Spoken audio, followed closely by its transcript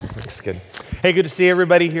That's good. Hey, good to see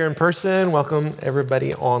everybody here in person. Welcome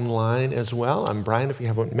everybody online as well. I'm Brian, if you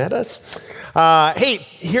haven't met us. Hey,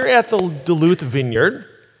 here at the Duluth Vineyard,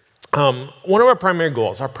 one of our primary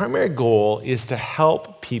goal is to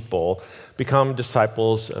help people become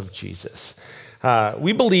disciples of Jesus.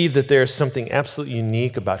 We believe that there's something absolutely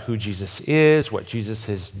unique about who Jesus is, what Jesus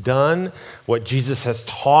has done, what Jesus has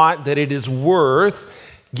taught, that it is worth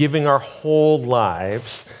giving our whole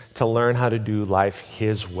lives to learn how to do life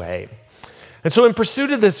His way. And so in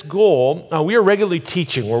pursuit of this goal, we are regularly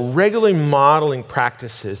teaching, we're regularly modeling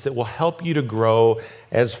practices that will help you to grow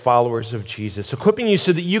as followers of Jesus, equipping you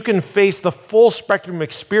so that you can face the full spectrum of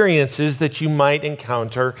experiences that you might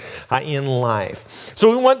encounter in life.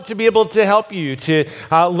 So we want to be able to help you to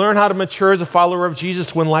learn how to mature as a follower of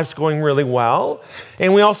Jesus when life's going really well.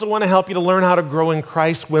 And we also want to help you to learn how to grow in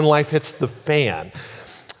Christ when life hits the fan.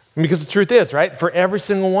 Because the truth is, right, for every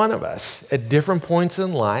single one of us at different points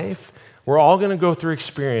in life, we're all going to go through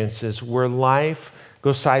experiences where life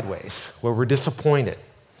goes sideways, where we're disappointed,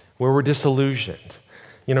 where we're disillusioned.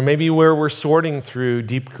 You know, maybe where we're sorting through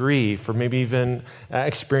deep grief or maybe even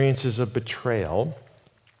experiences of betrayal.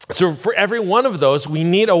 So for every one of those, we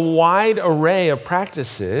need a wide array of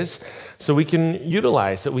practices so we can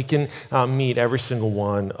utilize, that we can meet every single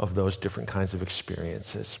one of those different kinds of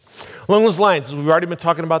experiences. Along those lines, as we've already been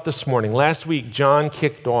talking about this morning, last week, John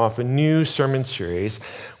kicked off a new sermon series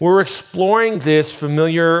where we're exploring this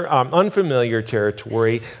unfamiliar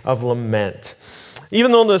territory of lament.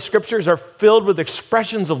 Even though the scriptures are filled with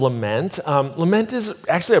expressions of lament, lament is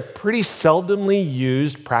actually a pretty seldomly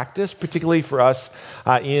used practice, particularly for us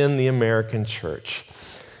in the American church.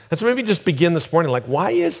 And so maybe just begin this morning,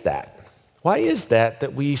 why is that? Why is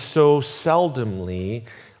that we so seldomly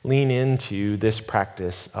lean into this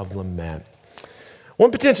practice of lament? One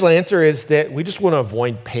potential answer is that we just want to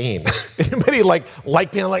avoid pain. Anybody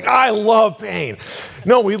like pain? I love pain.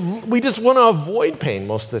 No, we just want to avoid pain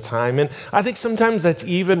most of the time. And I think sometimes that's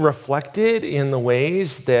even reflected in the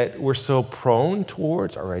ways that we're so prone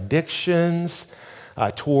towards our addictions,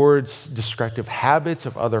 towards destructive habits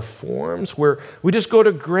of other forms, where we just go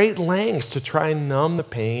to great lengths to try and numb the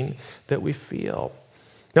pain that we feel.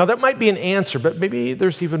 Now, that might be an answer, but maybe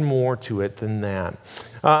there's even more to it than that.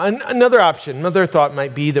 Another thought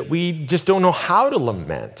might be that we just don't know how to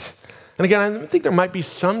lament. And again, I think there might be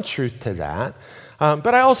some truth to that.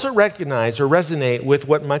 But I also recognize or resonate with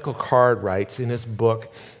what Michael Card writes in his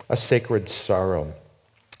book, A Sacred Sorrow.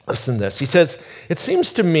 Listen to this. He says, "It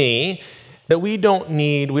seems to me that we don't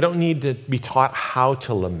need to be taught how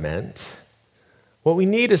to lament. What we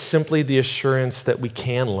need is simply the assurance that we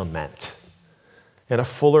can lament and a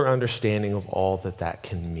fuller understanding of all that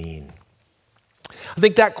can mean." I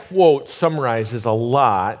think that quote summarizes a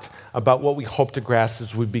lot about what we hope to grasp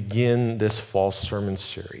as we begin this fall sermon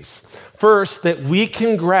series. First, that we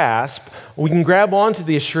can grab onto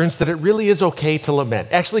the assurance that it really is okay to lament.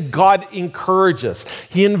 Actually, God encourages us.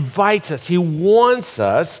 He invites us. He wants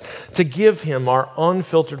us to give Him our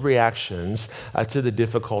unfiltered reactions to the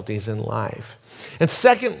difficulties in life. And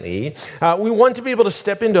secondly, we want to be able to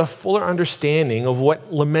step into a fuller understanding of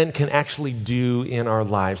what lament can actually do in our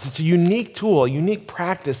lives. It's a unique tool, a unique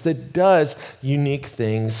practice that does unique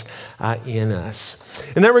things in us.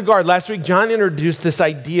 In that regard, last week, John introduced this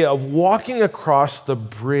idea of walking across the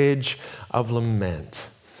bridge of lament.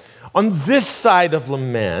 On this side of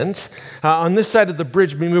lament, on this side of the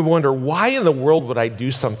bridge, we wonder, why in the world would I do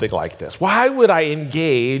something like this? Why would I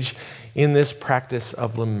engage in this practice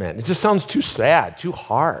of lament? It just sounds too sad, too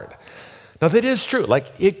hard. Now, that is true.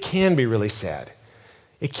 It can be really sad.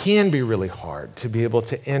 It can be really hard to be able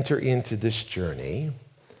to enter into this journey.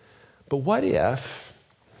 But what if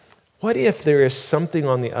there is something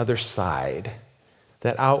on the other side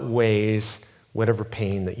that outweighs whatever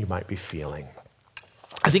pain that you might be feeling?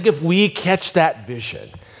 I think if we catch that vision,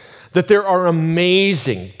 that there are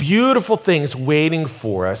amazing, beautiful things waiting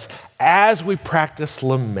for us as we practice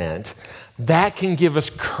lament, that can give us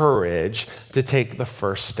courage to take the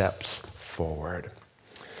first steps forward.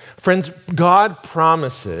 Friends, God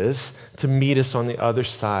promises to meet us on the other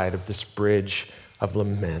side of this bridge of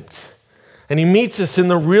lament. And He meets us in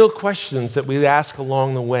the real questions that we ask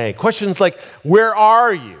along the way. Questions like, where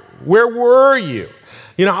are you? Where were you?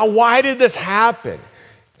 Why did this happen?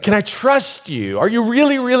 Can I trust you? Are you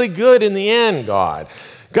really, really good in the end, God?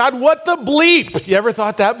 God, what the bleep? You ever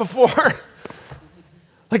thought that before?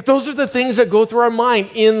 Those are the things that go through our mind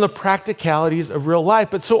in the practicalities of real life.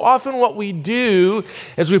 But so often what we do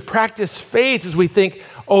as we practice faith is we think,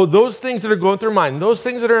 oh, those things that are going through my mind, those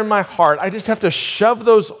things that are in my heart, I just have to shove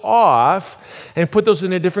those off and put those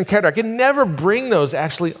in a different category. I can never bring those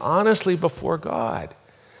actually honestly before God.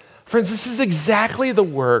 Friends, this is exactly the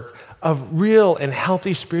work of real and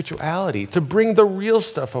healthy spirituality, to bring the real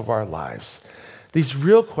stuff of our lives, these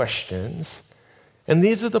real questions, and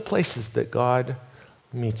these are the places that God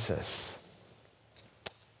meets us.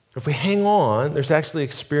 If we hang on, there's actually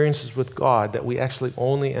experiences with God that we actually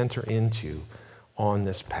only enter into on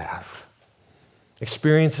this path.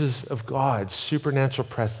 Experiences of God's supernatural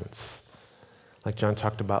presence, like John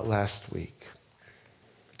talked about last week.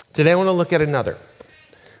 Today I want to look at another.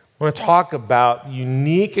 I want to talk about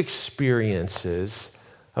unique experiences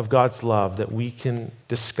of God's love that we can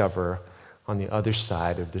discover on the other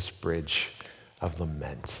side of this bridge of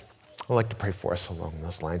lament. I'd like to pray for us along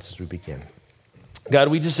those lines as we begin. God,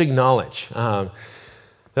 we just acknowledge that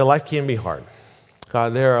life can be hard.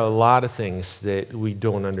 God, there are a lot of things that we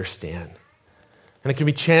don't understand. And it can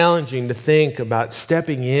be challenging to think about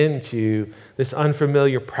stepping into this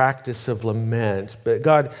unfamiliar practice of lament. But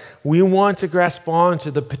God, we want to grasp on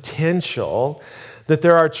to the potential that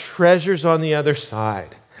there are treasures on the other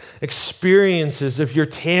side. Experiences of your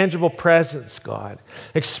tangible presence, God.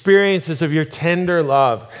 Experiences of your tender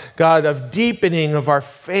love, God, of deepening of our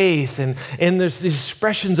faith. And there's these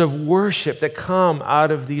expressions of worship that come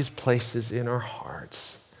out of these places in our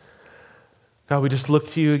hearts. God, we just look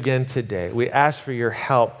to you again today. We ask for your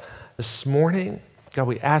help this morning. God,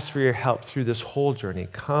 we ask for your help through this whole journey.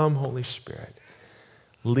 Come, Holy Spirit.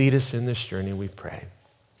 Lead us in this journey, we pray.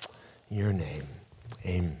 In your name,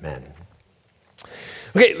 amen.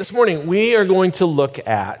 Okay, this morning we are going to look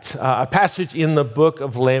at a passage in the book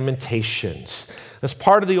of Lamentations. That's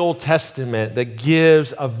part of the Old Testament that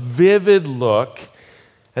gives a vivid look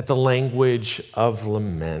at the language of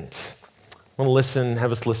lament. I want to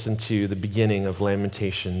have us listen to the beginning of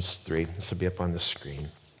Lamentations 3. This will be up on the screen.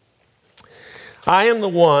 I am the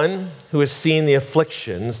one who has seen the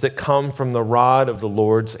afflictions that come from the rod of the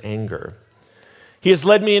Lord's anger. He has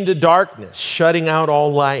led me into darkness, shutting out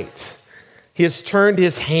all light. He has turned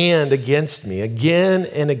his hand against me again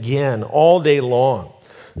and again, all day long.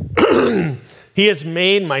 He has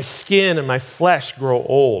made my skin and my flesh grow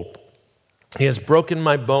old. He has broken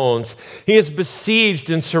my bones. He has besieged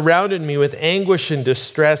and surrounded me with anguish and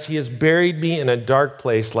distress. He has buried me in a dark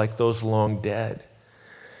place like those long dead.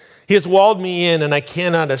 He has walled me in and I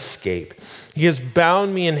cannot escape. He has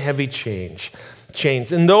bound me in heavy chains.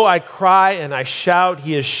 And though I cry and I shout,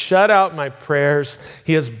 he has shut out my prayers.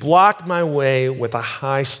 He has blocked my way with a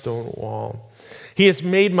high stone wall. He has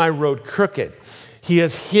made my road crooked. He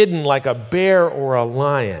has hidden like a bear or a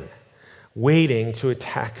lion, waiting to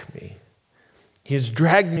attack me. He has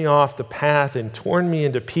dragged me off the path and torn me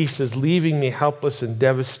into pieces, leaving me helpless and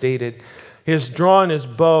devastated. He has drawn his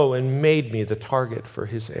bow and made me the target for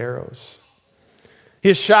his arrows. He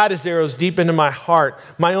has shot his arrows deep into my heart.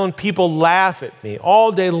 My own people laugh at me.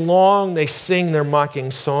 All day long they sing their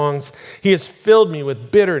mocking songs. He has filled me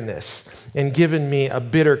with bitterness and given me a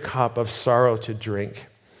bitter cup of sorrow to drink.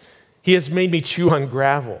 He has made me chew on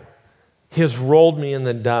gravel. He has rolled me in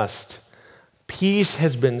the dust. Peace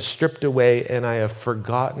has been stripped away, and I have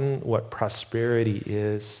forgotten what prosperity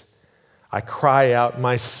is. I cry out,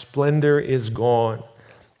 my splendor is gone.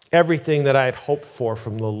 Everything that I had hoped for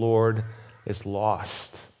from the Lord is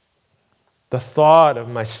lost. The thought of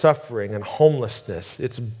my suffering and homelessness,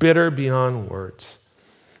 it's bitter beyond words.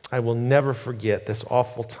 I will never forget this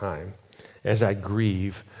awful time as I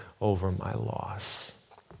grieve over my loss.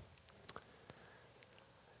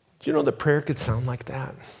 Do you know that prayer could sound like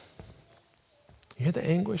that? You hear the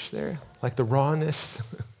anguish there? Like the rawness?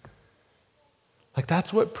 Like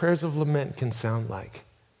that's what prayers of lament can sound like.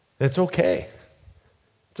 And it's okay.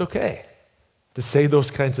 It's okay to say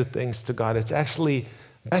those kinds of things to God. It's actually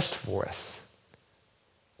best for us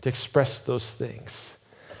to express those things.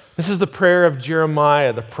 This is the prayer of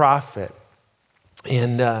Jeremiah, the prophet.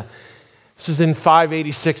 And this is in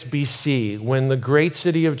 586 BC, when the great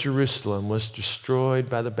city of Jerusalem was destroyed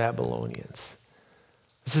by the Babylonians.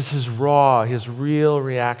 This is his real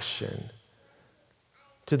reaction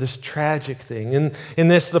to this tragic thing. In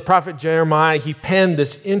this, the prophet Jeremiah, he penned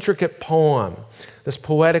this intricate poem, this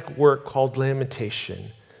poetic work called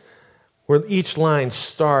Lamentation, where each line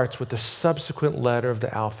starts with the subsequent letter of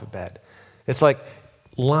the alphabet. It's like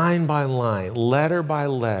line by line, letter by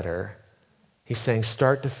letter, he's saying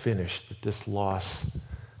start to finish that this loss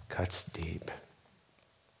cuts deep.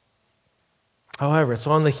 However, it's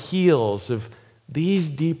on the heels of these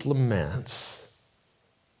deep laments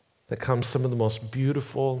that come some of the most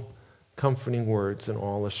beautiful, comforting words in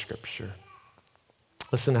all of Scripture.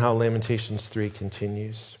 Listen to how Lamentations 3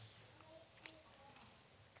 continues.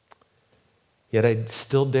 Yet I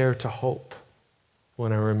still dare to hope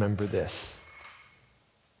when I remember this.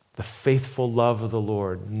 The faithful love of the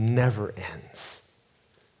Lord never ends.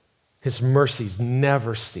 His mercies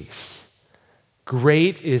never cease.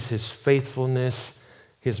 Great is his faithfulness.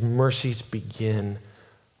 His mercies begin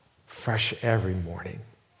fresh every morning.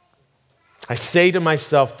 I say to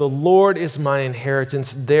myself, the Lord is my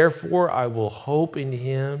inheritance, therefore I will hope in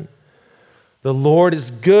him. The Lord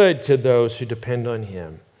is good to those who depend on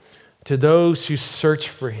him, to those who search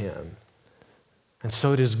for him. And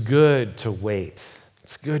so it is good to wait.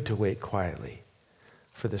 It's good to wait quietly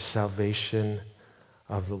for the salvation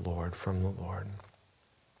of the Lord, from the Lord.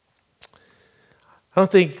 I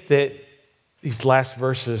don't think that these last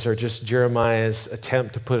verses are just Jeremiah's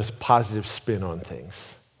attempt to put a positive spin on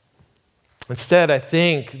things. Instead, I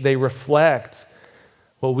think they reflect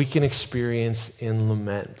what we can experience in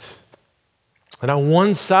lament. And on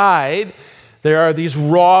one side, there are these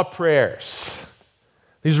raw prayers,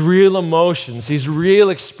 these real emotions, these real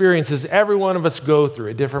experiences every one of us go through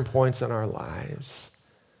at different points in our lives.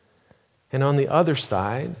 And on the other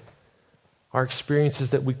side are experiences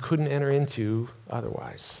that we couldn't enter into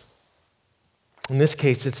otherwise. In this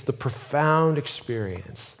case, it's the profound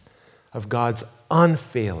experience of God's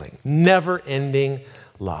unfailing, never-ending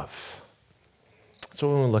love. That's what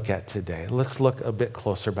we want to look at today. Let's look a bit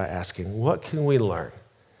closer by asking, what can we learn?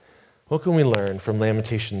 What can we learn from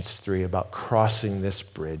Lamentations 3 about crossing this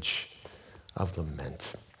bridge of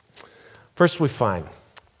lament? First, we find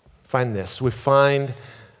this. We find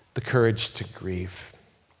the courage to grieve.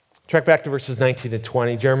 Track back to verses 19 to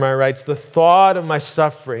 20. Jeremiah writes, the thought of my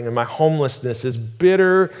suffering and my homelessness is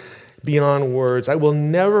bitter beyond words. I will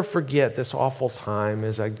never forget this awful time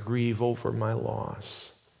as I grieve over my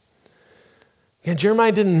loss. And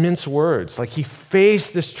Jeremiah didn't mince words. Like, he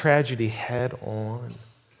faced this tragedy head on.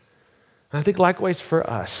 And I think likewise for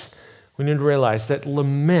us, we need to realize that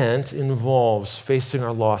lament involves facing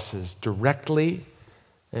our losses directly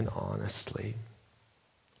and honestly.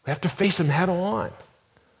 We have to face them head on.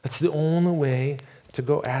 That's the only way to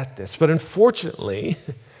go at this. But unfortunately,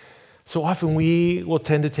 so often we will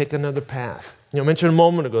tend to take another path. I mentioned a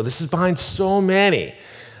moment ago, this is behind so many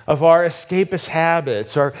of our escapist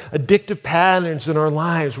habits, our addictive patterns in our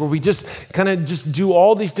lives, where we just do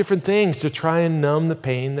all these different things to try and numb the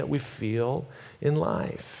pain that we feel in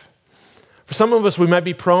life. For some of us, we might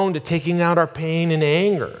be prone to taking out our pain in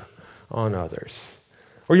anger on others.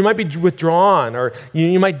 Or you might be withdrawn, or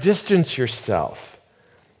you might distance yourself.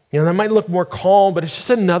 That might look more calm, but it's just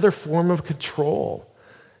another form of control.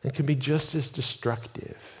 It can be just as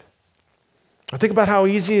destructive. I think about how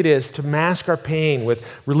easy it is to mask our pain with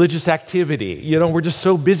religious activity. We're just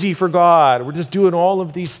so busy for God. We're just doing all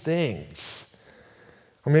of these things.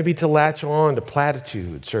 Or maybe to latch on to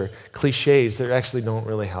platitudes or cliches that actually don't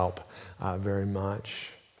really help very much.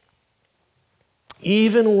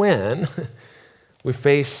 Even when we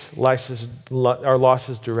face our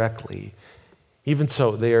losses directly, even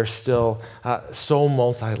so, they are still so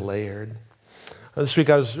multi-layered. This week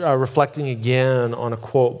I was reflecting again on a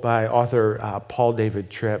quote by author Paul David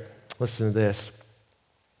Tripp. Listen to this.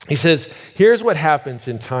 He says, here's what happens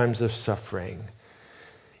in times of suffering.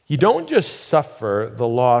 You don't just suffer the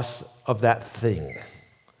loss of that thing.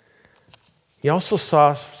 You also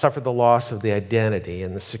suffer the loss of the identity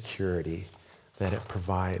and the security that it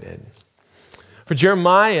provided. For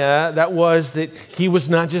Jeremiah, that was that he was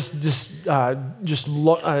not just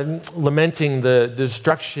lamenting the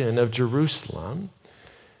destruction of Jerusalem.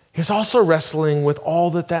 He was also wrestling with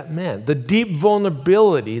all that meant, the deep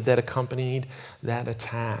vulnerability that accompanied that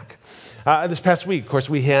attack. This past week, of course,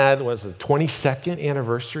 we had, the 22nd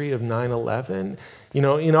anniversary of 9/11.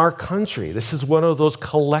 In our country, this is one of those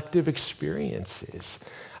collective experiences.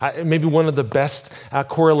 Maybe one of the best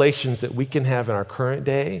correlations that we can have in our current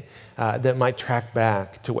day that might track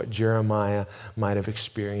back to what Jeremiah might have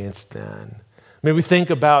experienced then. Maybe we think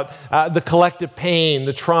about the collective pain,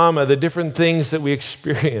 the trauma, the different things that we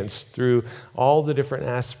experienced through all the different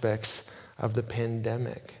aspects of the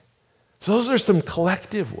pandemic. So those are some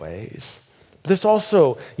collective ways. But there's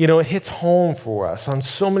also, it hits home for us on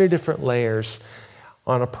so many different layers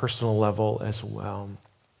on a personal level as well.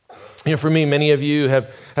 For me, many of you have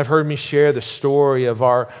heard me share the story of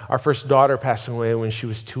our first daughter passing away when she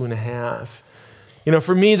was 2.5.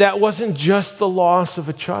 For me, that wasn't just the loss of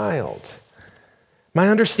a child. My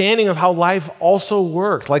understanding of how life also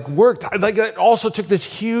worked, it also took this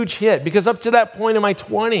huge hit, because up to that point in my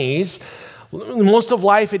 20s, most of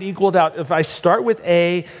life had equaled out. If I start with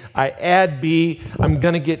A, I add B, I'm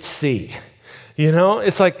going to get C.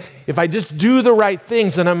 It's like if I just do the right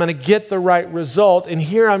things, then I'm going to get the right result. And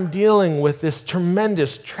here I'm dealing with this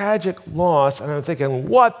tremendous, tragic loss, and I'm thinking,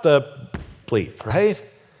 what the bleep, right?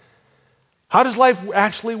 How does life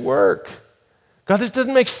actually work? God, this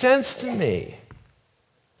doesn't make sense to me.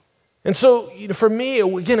 And so, for me,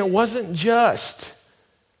 again, it wasn't just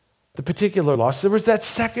the particular loss. There was that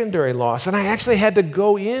secondary loss, and I actually had to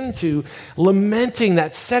go into lamenting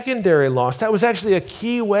that secondary loss. That was actually a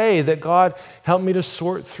key way that God helped me to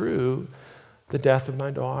sort through the death of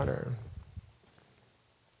my daughter.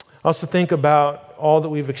 I also think about all that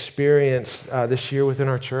we've experienced this year within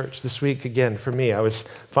our church. This week, again, for me, I was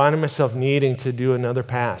finding myself needing to do another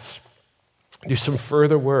pass, do some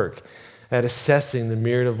further work at assessing the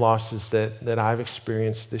myriad of losses that I've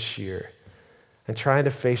experienced this year and trying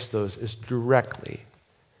to face those as directly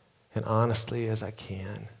and honestly as I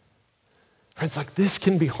can. Friends, this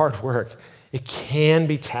can be hard work. It can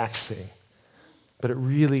be taxing, but it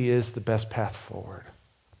really is the best path forward.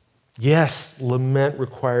 Yes, lament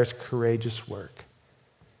requires courageous work,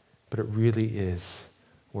 but it really is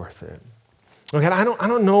worth it. Okay, I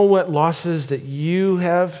don't know what losses that you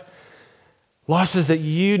have, losses that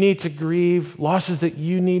you need to grieve, losses that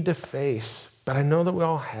you need to face, but I know that we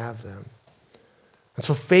all have them. And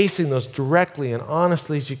so facing those directly and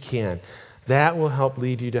honestly as you can, that will help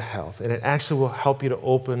lead you to health, and it actually will help you to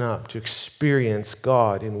open up, to experience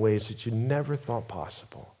God in ways that you never thought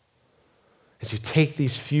possible. As you take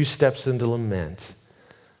these few steps into lament,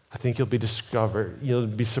 I think you'll be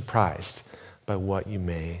surprised by what you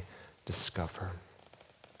may discover.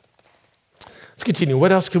 Let's continue.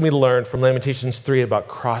 What else can we learn from Lamentations 3 about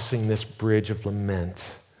crossing this bridge of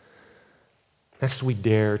lament? Next, we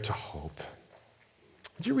dare to hope.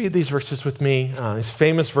 Would you read these verses with me? These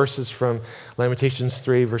famous verses from Lamentations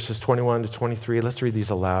 3, verses 21 to 23. Let's read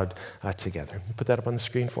these aloud together. Put that up on the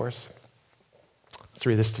screen for us. Let's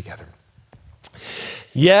read this together.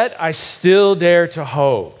 Yet I still dare to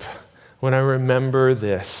hope when I remember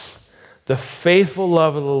this. The faithful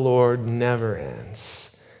love of the Lord never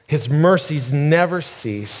ends. His mercies never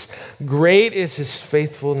cease. Great is his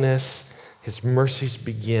faithfulness. His mercies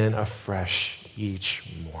begin afresh each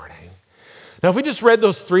morning. Now, if we just read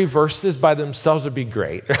those 3 verses by themselves, it'd be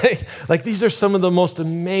great, right? These are some of the most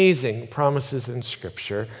amazing promises in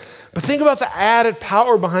Scripture. But think about the added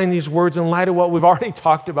power behind these words in light of what we've already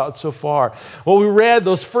talked about so far. Well, we read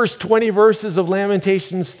those first 20 verses of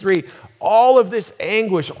Lamentations 3, all of this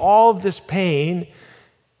anguish, all of this pain,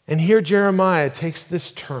 and here Jeremiah takes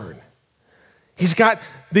this turn. He's got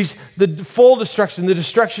the full destruction, the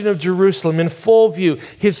destruction of Jerusalem in full view,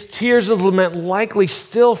 his tears of lament likely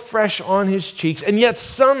still fresh on his cheeks, and yet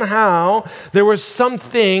somehow there was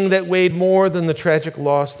something that weighed more than the tragic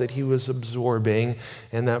loss that he was absorbing,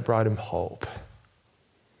 and that brought him hope.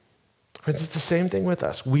 Friends, it's the same thing with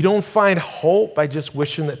us. We don't find hope by just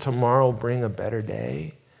wishing that tomorrow will bring a better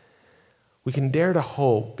day. We can dare to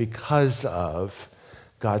hope because of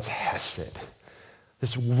God's hesed.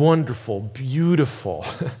 This wonderful, beautiful,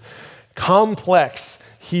 complex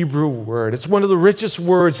Hebrew word. It's one of the richest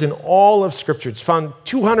words in all of Scripture. It's found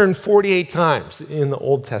 248 times in the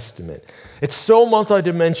Old Testament. It's so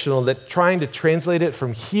multidimensional that trying to translate it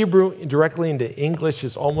from Hebrew directly into English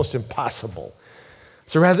is almost impossible.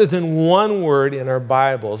 So rather than one word in our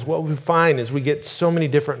Bibles, what we find is we get so many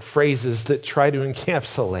different phrases that try to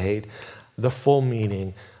encapsulate the full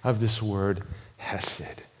meaning of this word,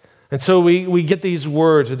 hesed. And so we get these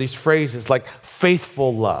words or these phrases like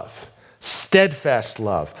faithful love, steadfast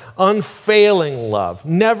love, unfailing love,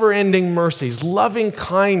 never-ending mercies, loving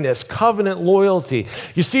kindness, covenant loyalty.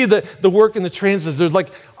 You see the work in the translations, there's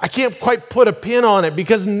I can't quite put a pin on it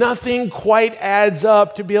because nothing quite adds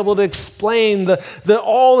up to be able to explain the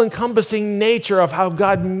all-encompassing nature of how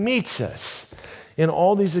God meets us in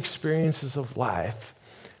all these experiences of life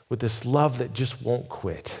with this love that just won't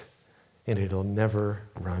quit. And it'll never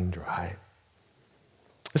run dry.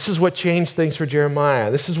 This is what changed things for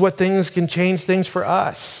Jeremiah. This is what can change things for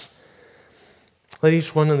us. Let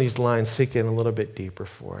each one of these lines sink in a little bit deeper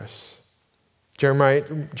for us.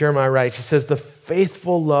 Jeremiah writes, he says, the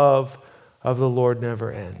faithful love of the Lord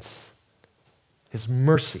never ends. His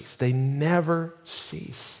mercies, they never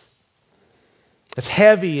cease. As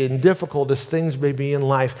heavy and difficult as things may be in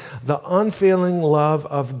life, the unfailing love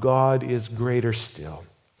of God is greater still.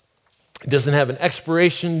 It doesn't have an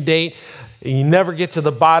expiration date. You never get to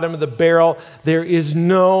the bottom of the barrel. There is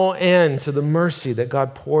no end to the mercy that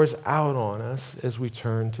God pours out on us as we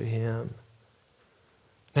turn to him.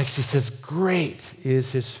 Next, he says, great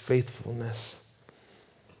is his faithfulness.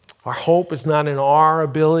 Our hope is not in our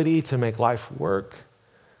ability to make life work.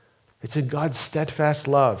 It's in God's steadfast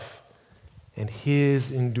love and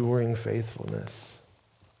his enduring faithfulness.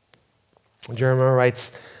 Jeremiah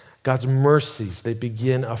writes, God's mercies, they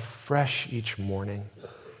begin afresh each morning.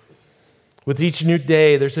 With each new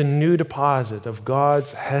day, there's a new deposit of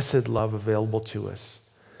God's hesed love available to us.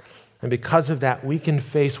 And because of that, we can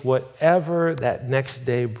face whatever that next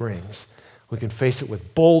day brings. We can face it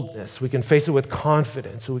with boldness. We can face it with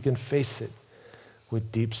confidence. And we can face it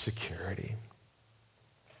with deep security.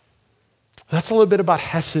 That's a little bit about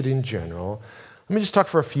hesed in general. Let me just talk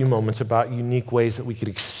for a few moments about unique ways that we could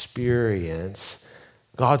experience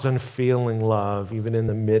God's unfailing love even in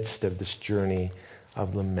the midst of this journey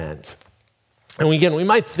of lament. And again, we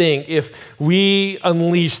might think if we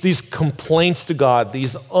unleash these complaints to God,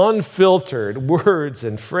 these unfiltered words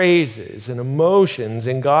and phrases and emotions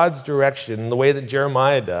in God's direction, the way that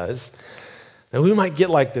Jeremiah does, that we might get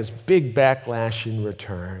like this big backlash in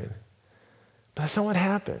return. But that's not what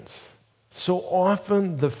happens. So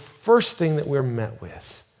often, the first thing that we're met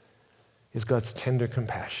with is God's tender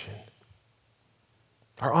compassion.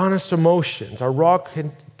 Our honest emotions, our raw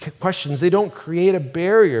questions, they don't create a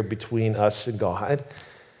barrier between us and God.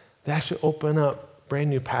 They actually open up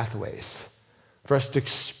brand new pathways for us to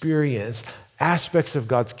experience aspects of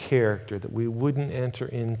God's character that we wouldn't enter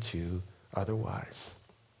into otherwise.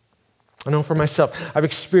 I know for myself, I've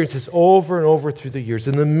experienced this over and over through the years.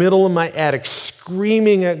 In the middle of my attic,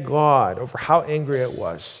 screaming at God over how angry I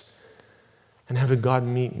was, and having God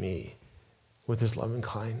meet me with his loving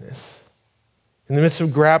kindness. In the midst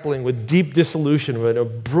of grappling with deep disillusionment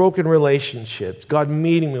of broken relationships, God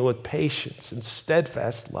meeting me with patience and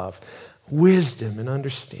steadfast love, wisdom and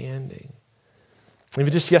understanding.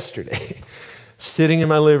 Even just yesterday, sitting in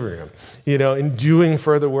my living room, and doing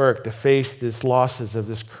further work to face these losses of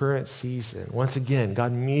this current season. Once again,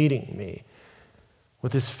 God meeting me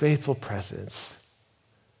with his faithful presence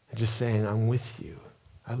and just saying, I'm with you.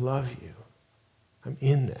 I love you. I'm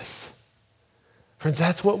in this. Friends,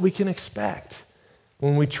 that's what we can expect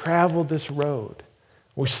when we travel this road.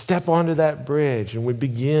 We step onto that bridge and we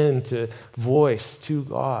begin to voice to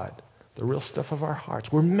God the real stuff of our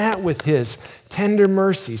hearts. We're met with his tender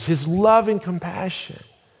mercies, his loving compassion.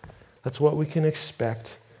 That's what we can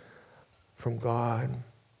expect from God.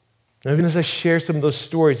 Now, even as I share some of those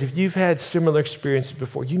stories, if you've had similar experiences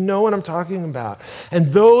before, you know what I'm talking about. And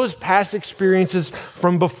those past experiences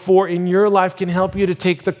from before in your life can help you to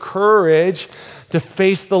take the courage to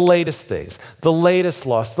face the latest things, the latest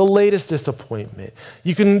loss, the latest disappointment.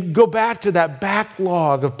 You can go back to that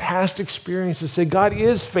backlog of past experiences, say, God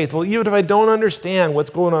is faithful. Even if I don't understand what's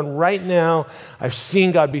going on right now, I've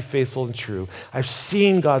seen God be faithful and true. I've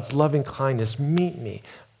seen God's loving kindness meet me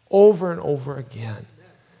over and over again.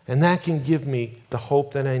 And that can give me the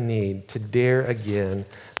hope that I need to dare again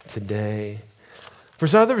today.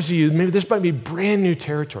 For others of you, maybe this might be brand new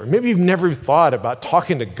territory. Maybe you've never thought about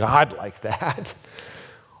talking to God like that.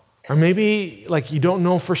 Or maybe you don't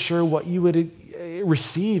know for sure what you would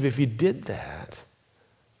receive if you did that.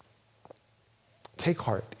 Take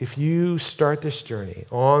heart. If you start this journey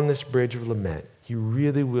on this bridge of lament, you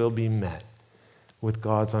really will be met with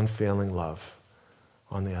God's unfailing love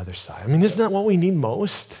on the other side. Isn't that what we need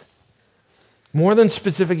most? More than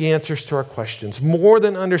specific answers to our questions, more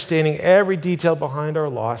than understanding every detail behind our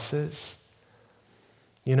losses.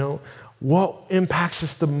 What impacts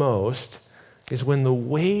us the most is when the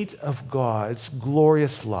weight of God's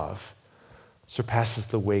glorious love surpasses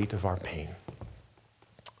the weight of our pain.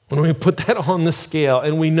 When we put that on the scale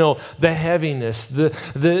and we know the heaviness,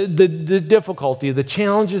 the difficulty, the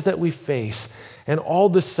challenges that we face, and all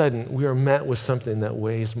of a sudden we are met with something that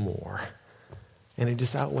weighs more, and it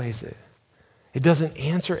just outweighs it. It doesn't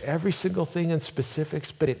answer every single thing in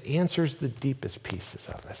specifics, but it answers the deepest pieces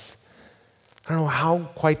of us. I don't know how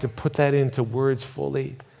quite to put that into words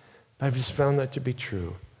fully, but I've just found that to be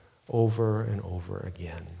true over and over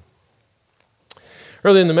again.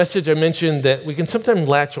 Earlier in the message, I mentioned that we can sometimes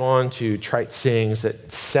latch on to trite sayings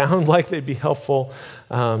that sound like they'd be helpful,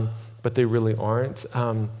 but they really aren't.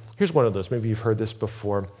 Here's one of those. Maybe you've heard this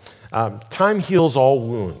before. Time heals all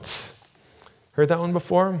wounds. Heard that one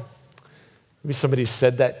before? Maybe somebody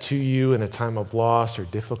said that to you in a time of loss or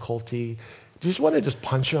difficulty. Do you just want to just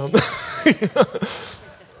punch them?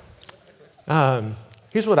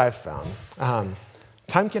 Here's what I've found.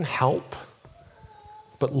 Time can help,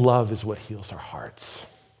 but love is what heals our hearts.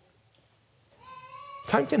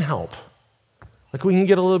 Time can help. We can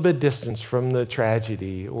get a little bit of distance from the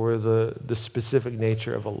tragedy or the specific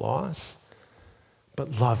nature of a loss,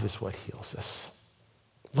 but love is what heals us.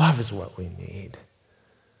 Love is what we need.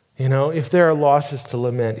 If there are losses to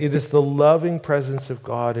lament, it is the loving presence of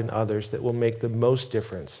God in others that will make the most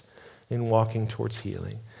difference in walking towards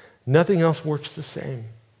healing. Nothing else works the same.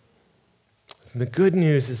 And the good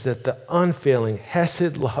news is that the unfailing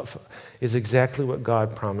Hesed love is exactly what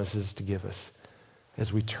God promises to give us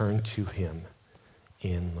as we turn to him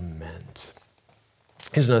in lament.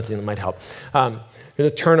 Here's another thing that might help.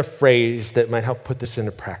 Here's a turn of phrase that might help put this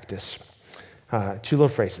into practice. Two little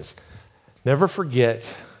phrases. Never forget,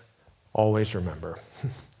 always remember.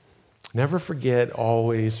 Never forget,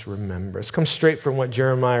 always remember. This comes straight from what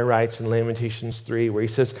Jeremiah writes in Lamentations 3, where he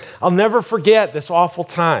says, I'll never forget this awful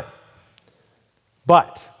time,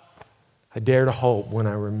 but I dare to hope when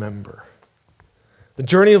I remember. The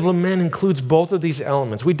journey of lament includes both of these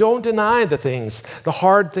elements. We don't deny the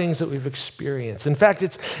hard things that we've experienced. In fact,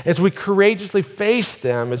 it's as we courageously face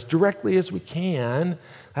them as directly as we can,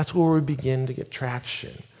 that's where we begin to get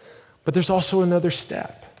traction. But there's also another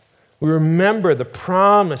step. We remember the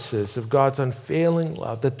promises of God's unfailing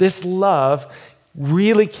love, that this love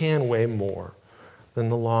really can weigh more than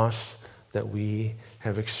the loss that we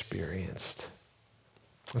have experienced.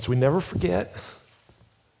 And so we never forget,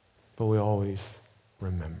 but we always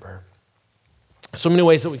remember. So many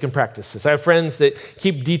ways that we can practice this. I have friends that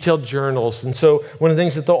keep detailed journals, and so one of the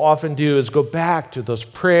things that they'll often do is go back to those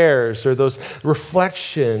prayers or those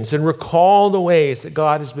reflections and recall the ways that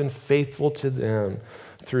God has been faithful to them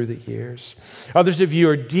through the years. Others of you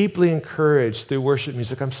are deeply encouraged through worship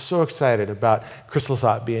music. I'm so excited about Crystal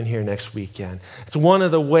Thought being here next weekend. It's one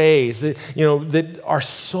of the ways that, that our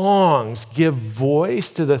songs give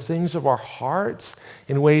voice to the things of our hearts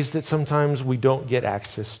in ways that sometimes we don't get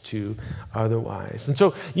access to otherwise. And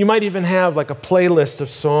so you might even have like a playlist of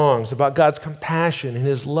songs about God's compassion and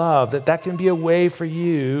his love, that can be a way for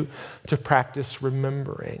you to practice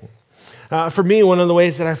remembering. For me, one of the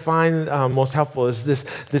ways that I find most helpful is this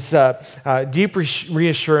deep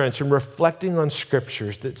reassurance and reflecting on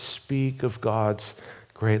scriptures that speak of God's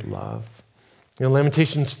great love.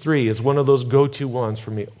 Lamentations 3 is one of those go-to ones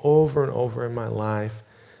for me over and over in my life.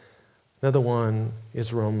 Another one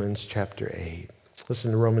is Romans chapter 8.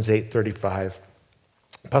 Listen to Romans 8:35.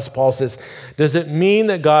 Apostle Paul says, does it mean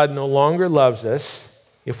that God no longer loves us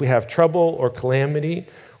if we have trouble or calamity,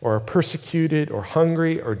 or are persecuted, or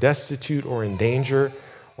hungry, or destitute, or in danger,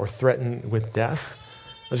 or threatened with death?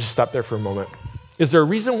 Let's just stop there for a moment. Is there a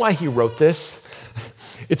reason why he wrote this?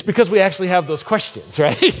 It's because we actually have those questions,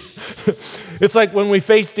 right? It's like when we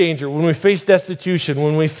face danger, when we face destitution,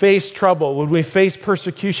 when we face trouble, when we face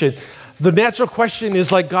persecution, the natural question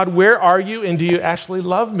is like, God, where are you, and do you actually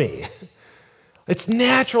love me? It's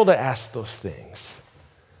natural to ask those things.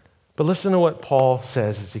 But listen to what Paul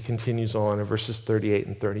says as he continues on in verses 38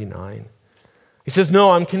 and 39. He says,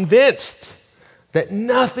 no, I'm convinced that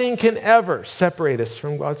nothing can ever separate us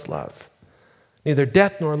from God's love. Neither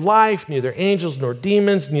death nor life, neither angels nor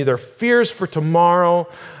demons, neither fears for tomorrow,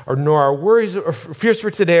 nor our worries, or fears for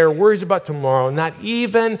today or worries about tomorrow. Not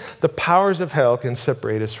even the powers of hell can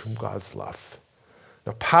separate us from God's love.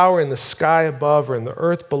 No power in the sky above or in the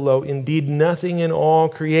earth below, indeed nothing in all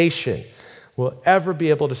creation will ever be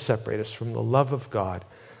able to separate us from the love of God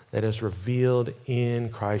that is revealed in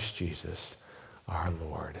Christ Jesus, our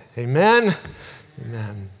Lord. Amen?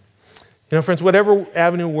 Amen. Friends, whatever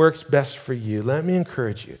avenue works best for you, let me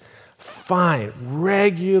encourage you. Find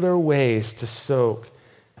regular ways to soak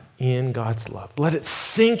in God's love. Let it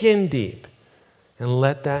sink in deep, and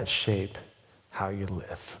let that shape how you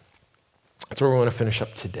live. That's where we want to finish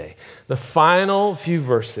up today. The final few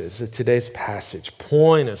verses of today's passage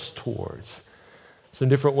point us towards some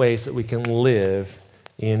different ways that we can live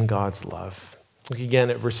in God's love. Look again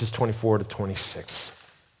at verses 24 to 26.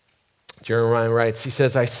 Jeremiah writes, he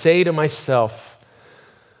says, I say to myself,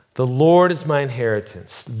 the Lord is my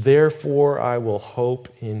inheritance, therefore I will hope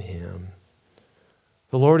in him.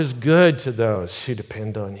 The Lord is good to those who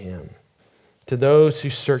depend on him, to those who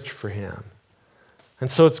search for him. And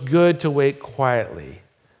so it's good to wait quietly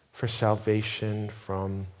for salvation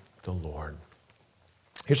from the Lord.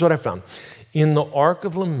 Here's what I found. In the ark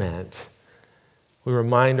of lament, we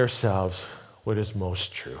remind ourselves what is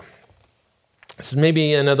most true. This is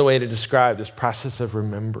maybe another way to describe this process of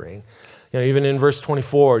remembering. Even in verse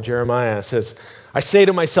 24, Jeremiah says, I say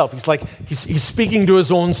to myself, he's speaking to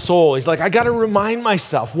his own soul. He's like, I got to remind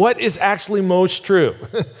myself what is actually most true.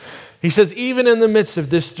 He says, even in the midst of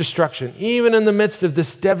this destruction, even in the midst of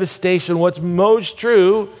this devastation, what's most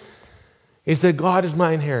true is that God is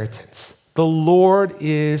my inheritance. The Lord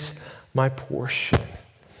is my portion.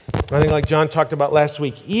 I think like John talked about last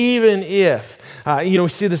week, even if, we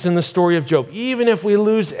see this in the story of Job, even if we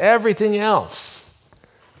lose everything else,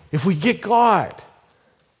 if we get God,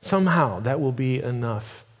 somehow that will be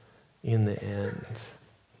enough in the end.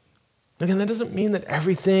 Again, that doesn't mean that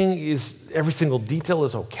every single detail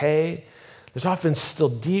is okay. There's often still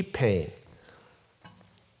deep pain,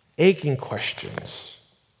 aching questions.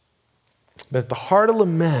 But at the heart of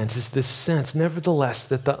lament is this sense, nevertheless,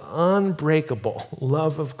 that the unbreakable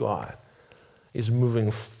love of God is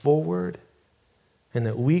moving forward and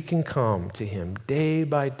that we can come to him day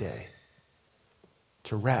by day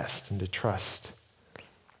to rest and to trust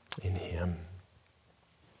in him.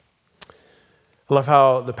 I love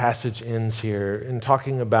how the passage ends here in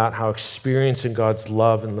talking about how experiencing God's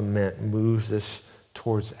love and lament moves us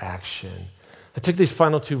towards action. I took these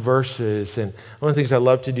final two verses, and one of the things I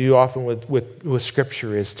love to do often with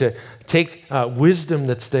Scripture is to take wisdom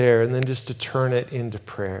that's there and then just to turn it into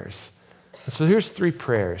prayers. And so here's 3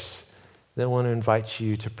 prayers that I want to invite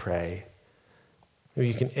you to pray. Maybe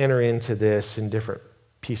you can enter into this in different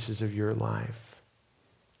pieces of your life.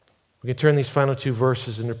 We can turn these final 2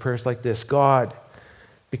 verses into prayers like this. God,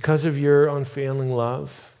 because of your unfailing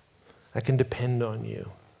love, I can depend on you.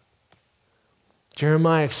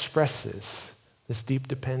 Jeremiah expresses this deep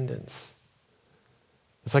dependence.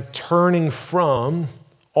 It's like turning from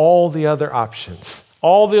all the other options,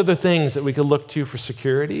 all the other things that we could look to for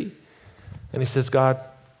security. And he says, God,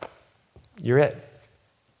 you're it.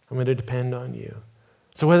 I'm going to depend on you.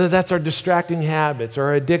 So whether that's our distracting habits,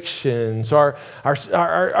 our addictions, our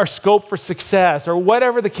scope for success, or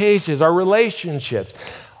whatever the case is, our relationships,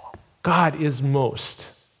 God is most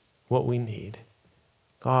what we need.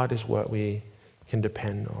 God is what we can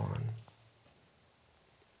depend on.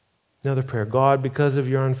 Another prayer. God, because of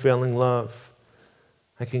your unfailing love,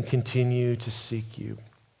 I can continue to seek you.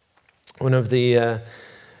 One of the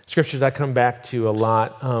scriptures I come back to a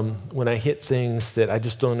lot when I hit things that I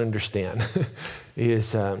just don't understand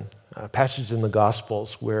is a passage in the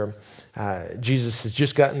Gospels where Jesus has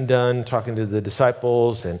just gotten done talking to the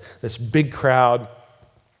disciples and this big crowd.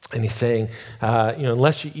 And he's saying,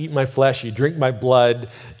 unless you eat my flesh, you drink my blood,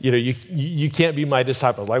 you can't be my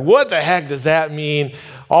disciples. Like, what the heck does that mean?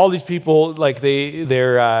 All these people, like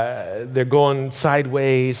they're going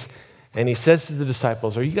sideways. And he says to the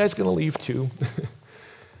disciples, are you guys going to leave too?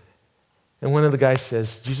 And one of the guys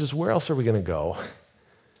says, Jesus, where else are we going to go?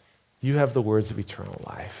 You have the words of eternal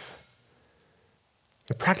life.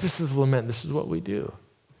 In practices of lament, this is what we do.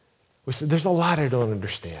 We say, there's a lot I don't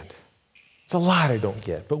understand. There's a lot I don't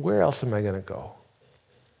get, but where else am I going to go?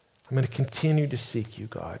 I'm going to continue to seek you,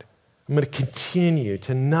 God. I'm going to continue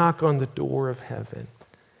to knock on the door of heaven.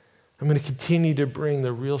 I'm going to continue to bring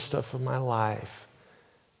the real stuff of my life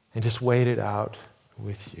and just wait it out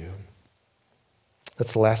with you.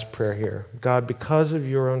 That's the last prayer here. God, because of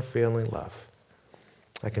your unfailing love,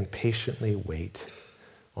 I can patiently wait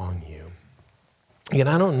on you. Again,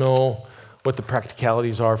 I don't know what the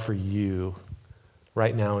practicalities are for you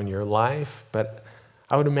right now in your life, but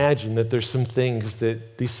I would imagine that there's some things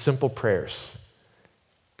that these simple prayers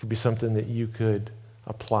could be something that you could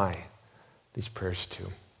apply these prayers to.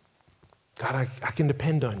 God, I can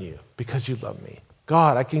depend on you because you love me.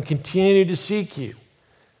 God, I can continue to seek you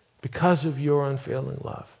because of your unfailing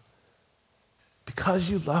love. Because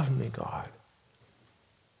you love me, God,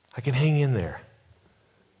 I can hang in there.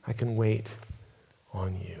 I can wait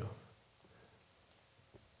on you.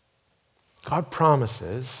 God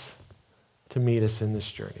promises to meet us in this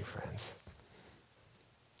journey, friends.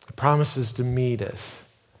 He promises to meet us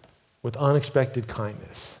with unexpected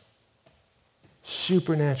kindness,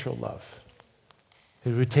 supernatural love.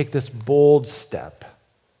 As we take this bold step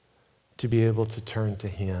to be able to turn to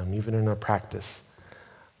him, even in a practice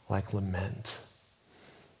like lament.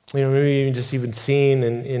 Maybe even just even seeing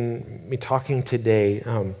in me talking today,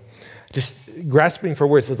 just grasping for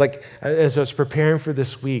words. It's like, as I was preparing for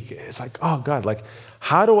this week, it's like, oh God, like,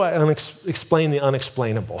 how do I explain the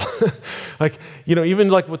unexplainable? Like, even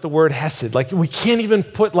like with the word hesed, like we can't even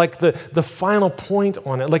put like the final point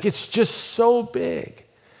on it. Like it's just so big.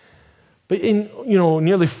 But in,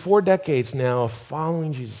 nearly 4 decades now of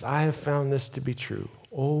following Jesus, I have found this to be true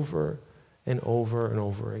over and over and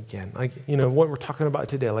over again. Like, what we're talking about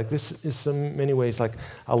today, like this is in many ways like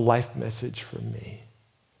a life message for me.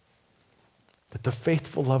 That the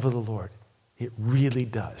faithful love of the Lord, it really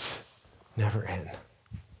does never end.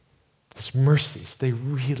 His mercies, they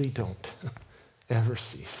really don't ever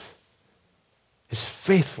cease. His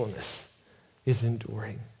faithfulness is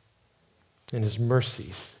enduring. And his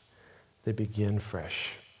mercies, they begin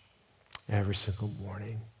fresh every single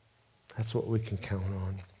morning. That's what we can count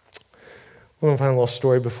on. I want to find a little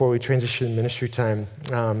story before we transition to ministry time.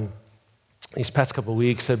 These past couple of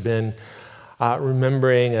weeks I've been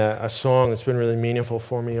remembering a song that's been really meaningful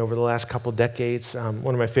for me over the last couple decades.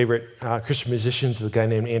 One of my favorite Christian musicians is a guy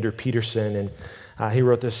named Andrew Peterson, and he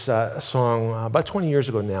wrote this song about 20 years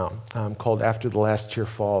ago now called After the Last Tear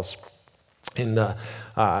Falls. And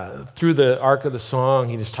through the arc of the song,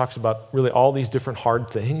 he just talks about really all these different hard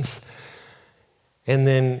things And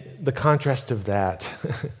then the contrast of that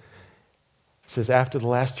says, after the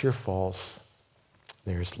last tear falls,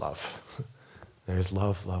 there's love. There's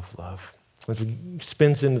love, love, love. As he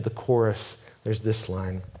spins into the chorus, there's this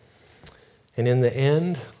line. And in the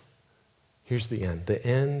end, here's the end. The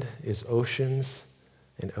end is oceans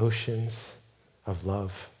and oceans of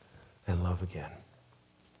love and love again.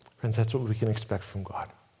 Friends, that's what we can expect from God.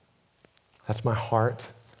 That's my heart,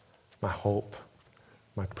 my hope,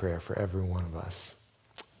 my prayer for every one of us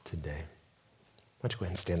today. Why don't you go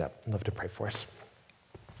ahead and stand up? I'd love to pray for us.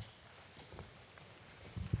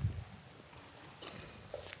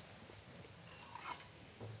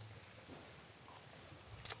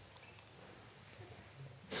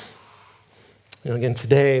 Again,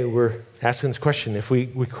 today we're asking this question. If we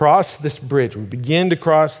cross this bridge, we begin to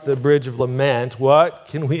cross the bridge of lament, what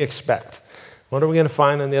can we expect? What are we going to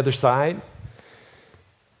find on the other side?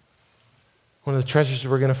 One of the treasures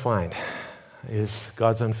we're going to find is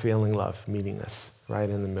God's unfailing love meeting us right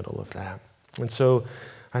in the middle of that. And so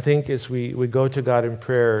I think as we go to God in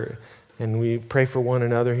prayer and we pray for one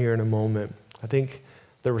another here in a moment, I think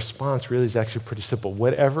the response really is actually pretty simple.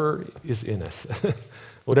 Whatever is in us,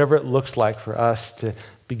 whatever it looks like for us to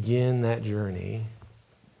begin that journey,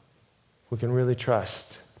 we can really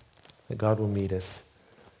trust that God will meet us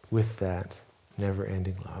with that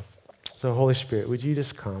never-ending love. So Holy Spirit, would you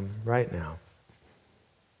just come right now?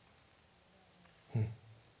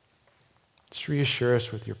 Just reassure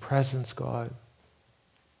us with your presence, God.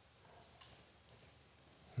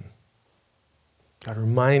 God,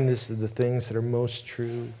 remind us of the things that are most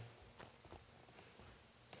true.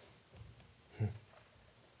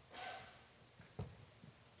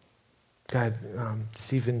 God,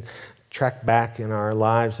 just even track back in our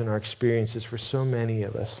lives and our experiences for so many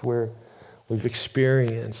of us where we've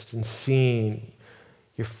experienced and seen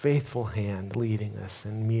your faithful hand leading us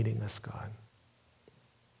and meeting us, God.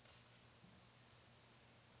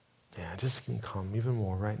 Yeah, just can come even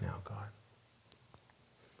more right now, God.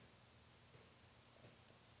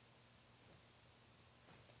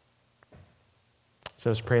 So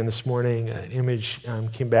I was praying this morning, an image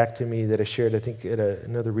came back to me that I shared, I think, at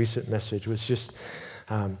another recent message, was just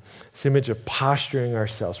this image of posturing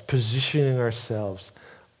ourselves, positioning ourselves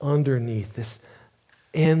underneath this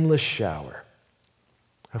endless shower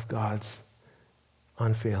of God's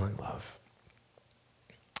unfailing love.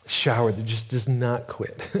 A shower that just does not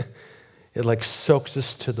quit. It like soaks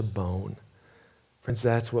us to the bone. Friends,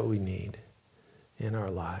 that's what we need in our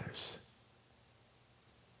lives.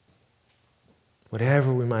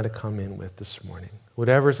 Whatever we might have come in with this morning,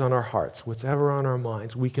 whatever's on our hearts, whatever on our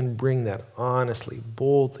minds, we can bring that honestly,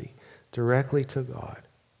 boldly, directly to God.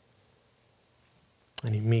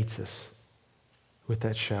 And he meets us with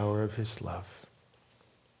that shower of his love.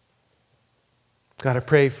 God, I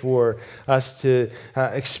pray for us to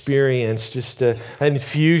experience just an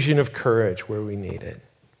infusion of courage where we need it.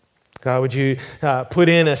 God, would you put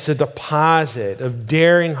in us a deposit of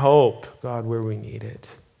daring hope, God, where we need it.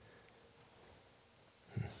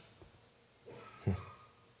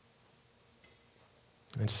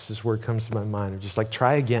 And just this word comes to my mind of just like,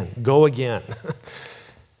 try again, go again.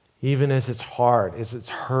 Even as it's hard, as it's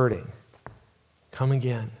hurting, come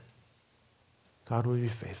again. God will be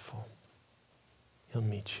faithful. He'll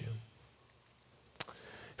meet you.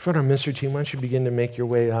 For our ministry team, why don't you begin to make your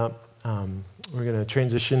way up? We're going to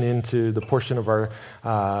transition into the portion of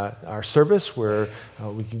our service where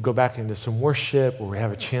we can go back into some worship, where we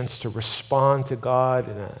have a chance to respond to God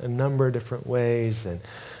in a number of different ways, and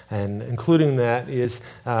including that is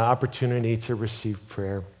opportunity to receive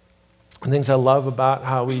prayer. The things I love about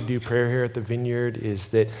how we do prayer here at the Vineyard is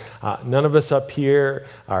that none of us up here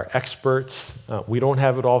are experts. We don't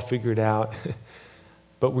have it all figured out.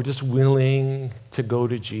 But we're just willing to go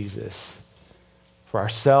to Jesus for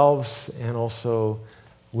ourselves and also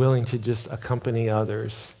willing to just accompany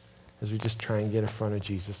others as we just try and get in front of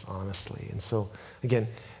Jesus honestly. And so, again,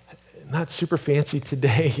 not super fancy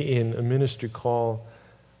today in a ministry call.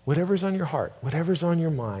 Whatever's on your heart, whatever's on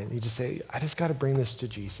your mind, you just say, I just got to bring this to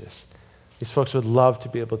Jesus. These folks would love to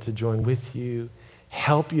be able to join with you,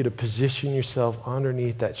 help you to position yourself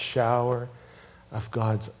underneath that shower of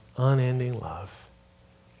God's unending love.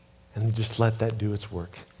 And just let that do its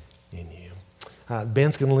work in you. The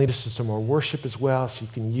band's going to lead us to some more worship as well, so you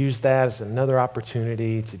can use that as another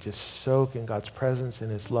opportunity to just soak in God's presence and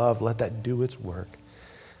his love. Let that do its work.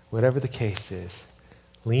 Whatever the case is,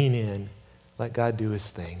 lean in, let God do his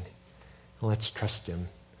thing, and let's trust him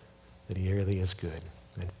that he really is good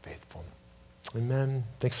and faithful. Amen.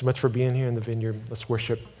 Thanks so much for being here in the Vineyard. Let's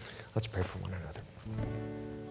worship. Let's pray for one another.